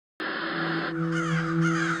As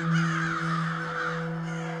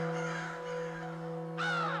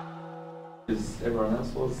everyone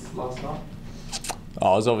else was last night?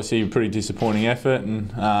 Oh, it was obviously a pretty disappointing effort, and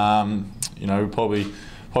you know, we probably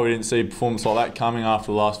didn't see a performance like that coming after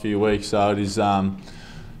the last few weeks. So it is, you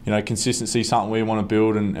know, consistency something we want to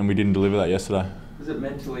build, and we didn't deliver that yesterday. Was it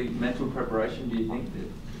mental preparation? Do you think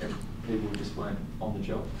that people just weren't on the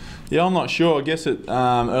job? Yeah, I'm not sure. I guess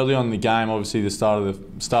early on in the game, obviously the start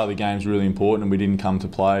of the game is really important, and we didn't come to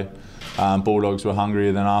play. Bulldogs were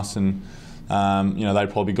hungrier than us, and you know, they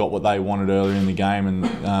probably got what they wanted earlier in the game,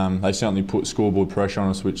 and they certainly put scoreboard pressure on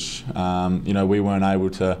us, which you know, we weren't able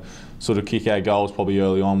to sort of kick our goals probably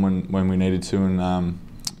early on when we needed to, and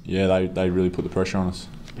yeah, they really put the pressure on us.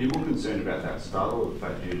 Are you more concerned about that start, or the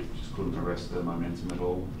fact you just couldn't arrest the momentum at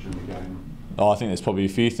all during the game? Oh, I think there's probably a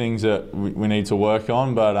few things that we need to work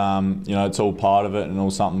on, but you know, it's all part of it, and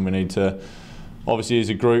all something we need to, obviously as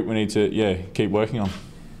a group, we need to keep working on.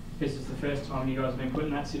 This is the first time you guys have been put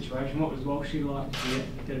in that situation. What was Walshy like? Did you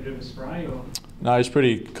get a bit of a spray? Or? No, he's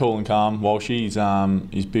pretty cool and calm. Walshy,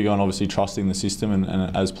 he's big on obviously trusting the system,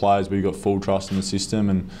 and as players we've got full trust in the system.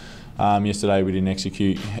 And yesterday we didn't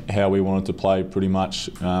execute how we wanted to play pretty much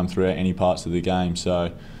throughout any parts of the game.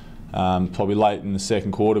 So probably late in the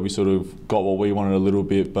second quarter we sort of got what we wanted a little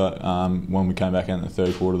bit, but when we came back out in the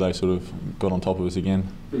third quarter they sort of got on top of us again.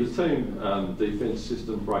 Did your team defence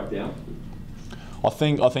system break down? I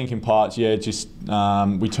think in parts, yeah. Just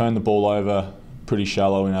we turned the ball over pretty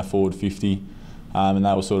shallow in our forward 50, and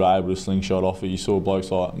they were sort of able to slingshot off it. You saw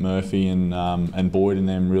blokes like Murphy and Boyd and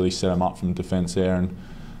them really set them up from defence there,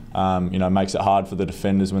 and you know, makes it hard for the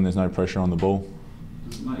defenders when there's no pressure on the ball.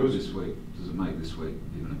 Does it make this week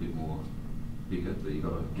even a bit more bigger that you've got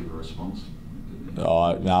to give a response?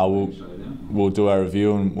 No, we'll do our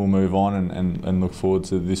review and we'll move on and look forward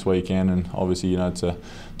to this weekend. And obviously, you know, it's a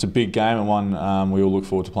big game and one we all look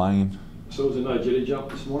forward to playing in. So was there no jetty jump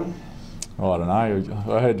this morning? Oh, I don't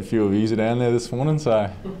know. I heard a few of you are down there this morning,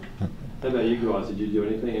 so. How about you guys? Did you do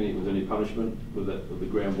anything? Was there any punishment with the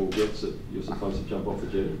ground ball gets that you're supposed to jump off the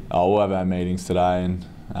jetty? Oh, we'll have our meetings today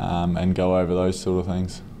and go over those sort of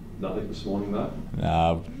things. Nothing this morning though?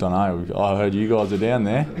 No, don't know. I heard you guys are down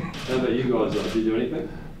there. How about you guys? Did you do anything?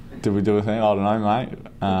 Did we do a thing? I don't know, mate.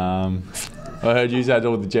 I heard you had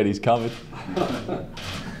all the jetties covered.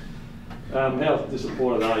 How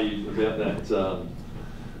disappointed are you about that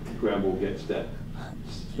ground ball get stat?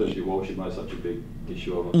 Especially Walsh made such a big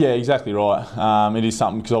issue of it. Yeah, exactly right. It is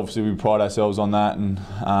something, because obviously we pride ourselves on that, and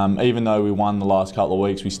even though we won the last couple of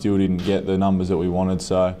weeks, we still didn't get the numbers that we wanted.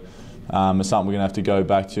 So it's something we're going to have to go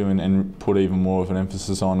back to and put even more of an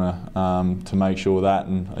emphasis on to make sure that,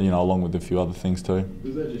 and you know, along with a few other things too.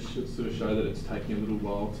 Does that just sort of show that it's taking a little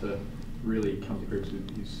while to really come to grips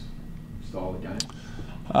with his style of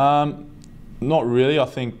game? Not really. I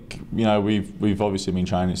think, you know, we've obviously been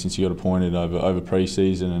training since he got appointed over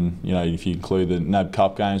pre-season, and you know, if you include the NAB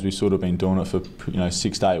Cup games, we've sort of been doing it for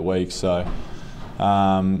 6 to 8 weeks. So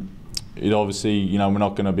it obviously, you know, we're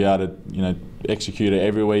not going to be able to execute it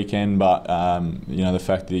every weekend, but you know, the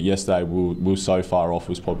fact that yesterday we were so far off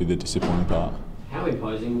was probably the disappointing part. How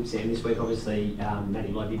imposing, Sam, this week? Obviously, Matty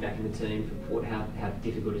Lobby back in the team for Port. How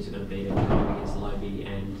difficult is it going to be to go against Lobby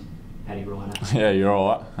and Paddy Ryder? Yeah, you're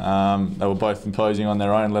all right. They were both imposing on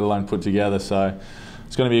their own, let alone put together. So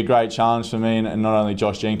it's going to be a great challenge for me, and not only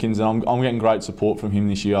Josh Jenkins. And I'm getting great support from him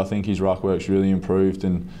this year. I think his ruck work's really improved,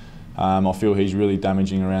 and I feel he's really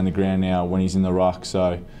damaging around the ground now when he's in the ruck.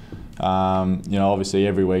 So you know, obviously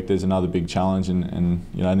every week there's another big challenge, and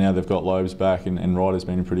you know, now they've got Lobes back, and Ryder's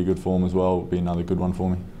been in pretty good form as well. It'll be another good one for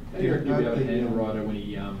me. How do you reckon you'll be able to handle Ryder when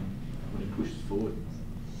he pushes forward?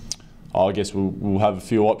 I guess we'll have a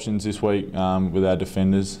few options this week with our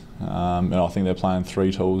defenders, and I think they're playing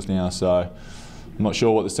 3 tools now, so I'm not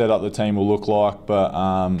sure what the setup of the team will look like, but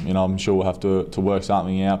you know, I'm sure we'll have to work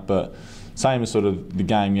something out. But same as sort of the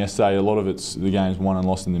game yesterday, a lot of it's the game's won and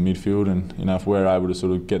lost in the midfield, and you know, if we're able to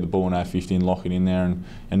sort of get the ball in our 50 and lock it in there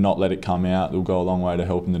and not let it come out, it'll go a long way to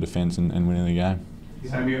helping the defence and winning the game.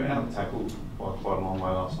 Sam, you were out tackled by quite a long way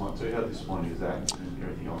last night too. How disappointing is that, and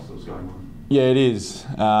everything else that was going on? Yeah, it is,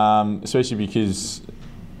 especially because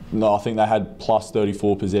I think they had plus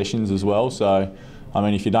 34 possessions as well. So, I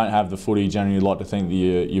mean, if you don't have the footy, generally you'd like to think that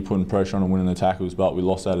you're putting pressure on and winning the tackles, but we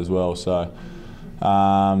lost that as well. So,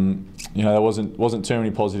 you know, there wasn't too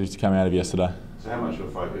many positives to come out of yesterday. So how much of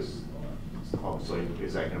a focus, obviously,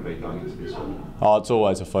 is that going to be going into this one? Oh, it's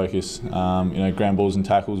always a focus. You know, ground balls and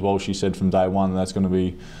tackles, Walshy said from day one that's going to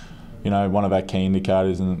be, you know, one of our key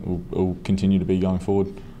indicators, and will continue to be going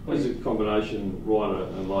forward. What is the combination Ryder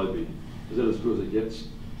and Lobey? Is that as good as it gets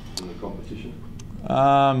in the competition?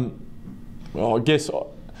 Well, I guess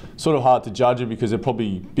sort of hard to judge it because they're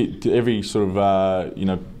probably every sort of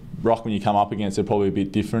ruckman you come up against, they're probably a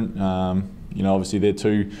bit different. Obviously they're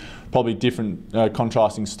two probably different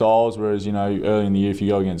contrasting styles, whereas early in the year if you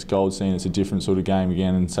go against Goldstein, it's a different sort of game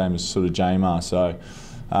again, and same as sort of Jamar. So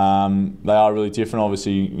they are really different.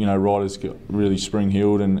 Obviously Ryder's really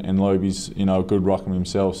spring-heeled, and Loby's a good ruckman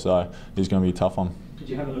himself, so he's going to be a tough one. Did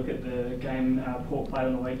you have a look at the game Port played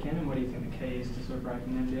on the weekend, and what do you think the key is to sort of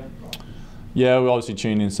breaking them down? Yeah, we obviously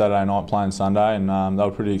tuned in Saturday night playing Sunday, and they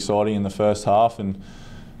were pretty exciting in the first half. And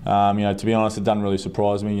to be honest, it doesn't really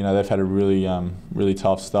surprise me. They've had a really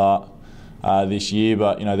tough start this year,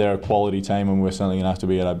 but they're a quality team, and we're certainly going to have to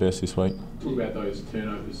be at our best this week. Talk about those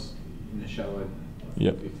turnovers in the shallow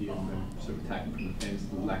 50 and sort of attacking from the fence,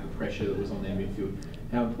 the lack of pressure that was on their midfield.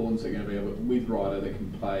 How important is it going to be with Ryder that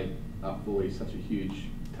can play up 40, such a huge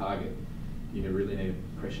target? You really need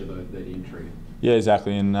to pressure that intrigue. Yeah,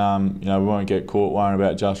 exactly, and we won't get caught worrying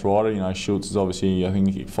about just Ryder. Schultz is obviously, I think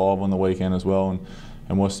he kicked 5 on the weekend as well,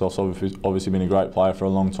 and Westhoff's obviously been a great player for a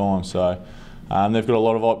long time. So they've got a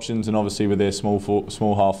lot of options, and obviously with their small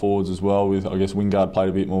half forwards as well. With I guess Wingard played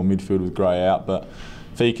a bit more midfield with Gray out, but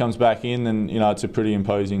if he comes back in, then it's a pretty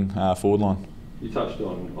imposing forward line. You touched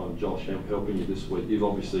on Josh helping you this week. You've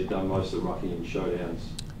obviously done most of the rucking and showdowns.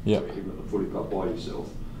 Yep. At the footy club by yourself.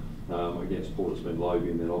 Against Port, it's been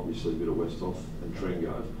Loby, and then obviously a bit of Westhoff and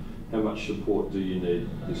Tringove. How much support do you need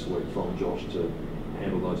this week from Josh to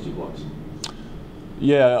handle those two blokes?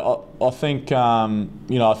 Yeah, I think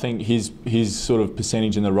I think his sort of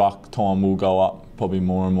percentage in the ruck time will go up probably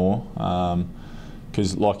more and more.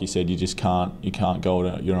 Because, like you said, you can't go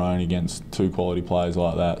at your own against two quality players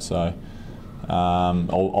like that. So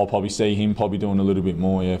I'll probably see him doing a little bit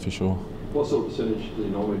more, yeah, for sure. What sort of percentage do you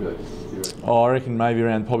normally do? I reckon maybe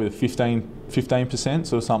around probably the 15%,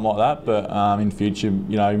 sort of something like that. But in future,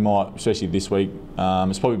 you might, especially this week,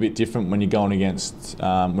 it's probably a bit different when you're going against,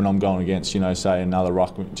 when I'm going against, say another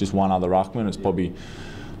ruckman, just one other ruckman.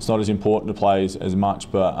 It's not as important to play as much,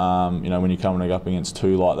 but when you're coming up against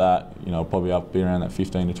two like that, probably be around that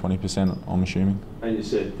 15 to 20%, I'm assuming. And you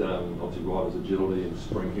said obviously Ryder's agility and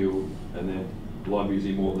spring-heeled, and then Lobe, is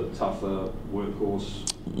he more the tougher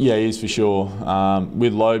workhorse? Yeah, he is for sure.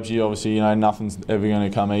 With Lobe, obviously, nothing's ever going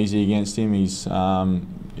to come easy against him. He's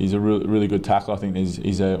a really good tackler. I think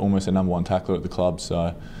he's almost a #1 tackler at the club.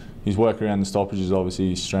 So his work around the stoppage is obviously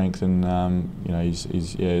his strength, and I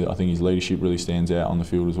think his leadership really stands out on the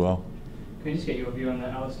field as well. Can you just get your view on the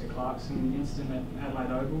Alistair Clarkson incident at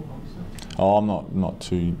Adelaide Oval? Obviously? Oh, I'm not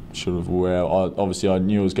too sort of aware. Obviously, I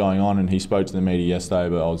knew it was going on, and he spoke to the media yesterday,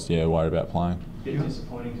 but I was worried about playing. Bit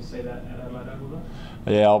disappointing to see that at Adelaide Oval,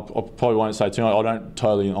 though. Yeah, I probably won't say too much.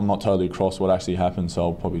 I'm not totally across what actually happened, so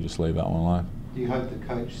I'll probably just leave that one alone. Do you hope the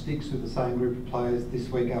coach sticks with the same group of players this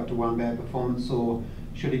week after one bad performance, or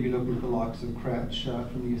should he be looking for the likes of Crouch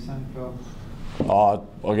from the SANFL?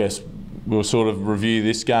 I guess we'll sort of review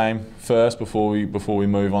this game first before we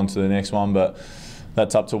move on to the next one, but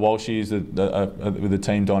that's up to Walshy with the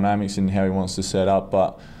team dynamics and how he wants to set up.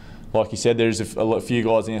 But like you said, there's a few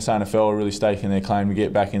guys in the SANFL are really staking their claim to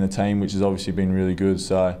get back in the team, which has obviously been really good.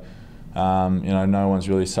 So no one's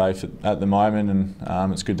really safe at the moment,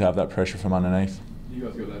 and it's good to have that pressure from underneath. You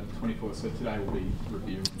guys got that 24, so today will be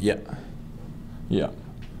review. Yeah.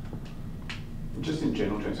 Just in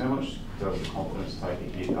general terms, how much does the confidence take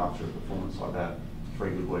a hit after a performance like that?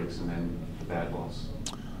 3 good weeks and then a bad loss?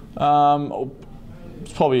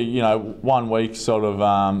 It's probably 1 week sort of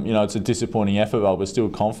it's a disappointing effort, but we're still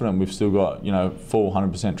confident. We've still got full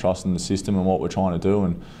 100% trust in the system and what we're trying to do.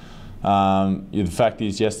 And the fact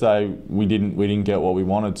is, yesterday we didn't get what we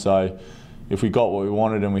wanted. So if we got what we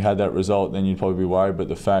wanted and we had that result, then you'd probably be worried. But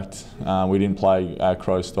the fact we didn't play our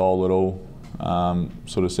Crow style at all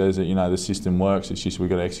sort of says that the system works. It's just we've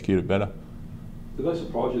got to execute it better. Did they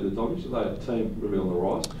surprise you, the Doggies? Are they a team really on the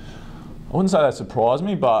rise? I wouldn't say that surprised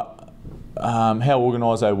me, but how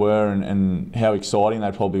organised they were and how exciting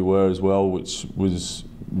they probably were as well, which was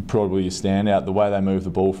probably a standout. The way they moved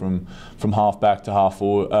the ball from half back to half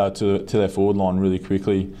forward to their forward line really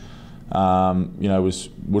quickly,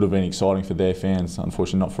 would have been exciting for their fans.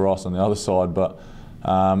 Unfortunately, not for us on the other side. But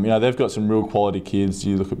they've got some real quality kids.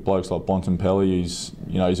 You look at blokes like Bontempelli,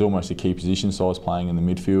 he's almost a key position size playing in the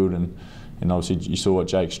midfield, and obviously you saw what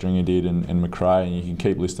Jake Stringer did and McRae, and you can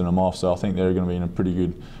keep listing them off. So I think they're going to be in a pretty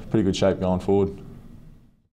good shape going forward.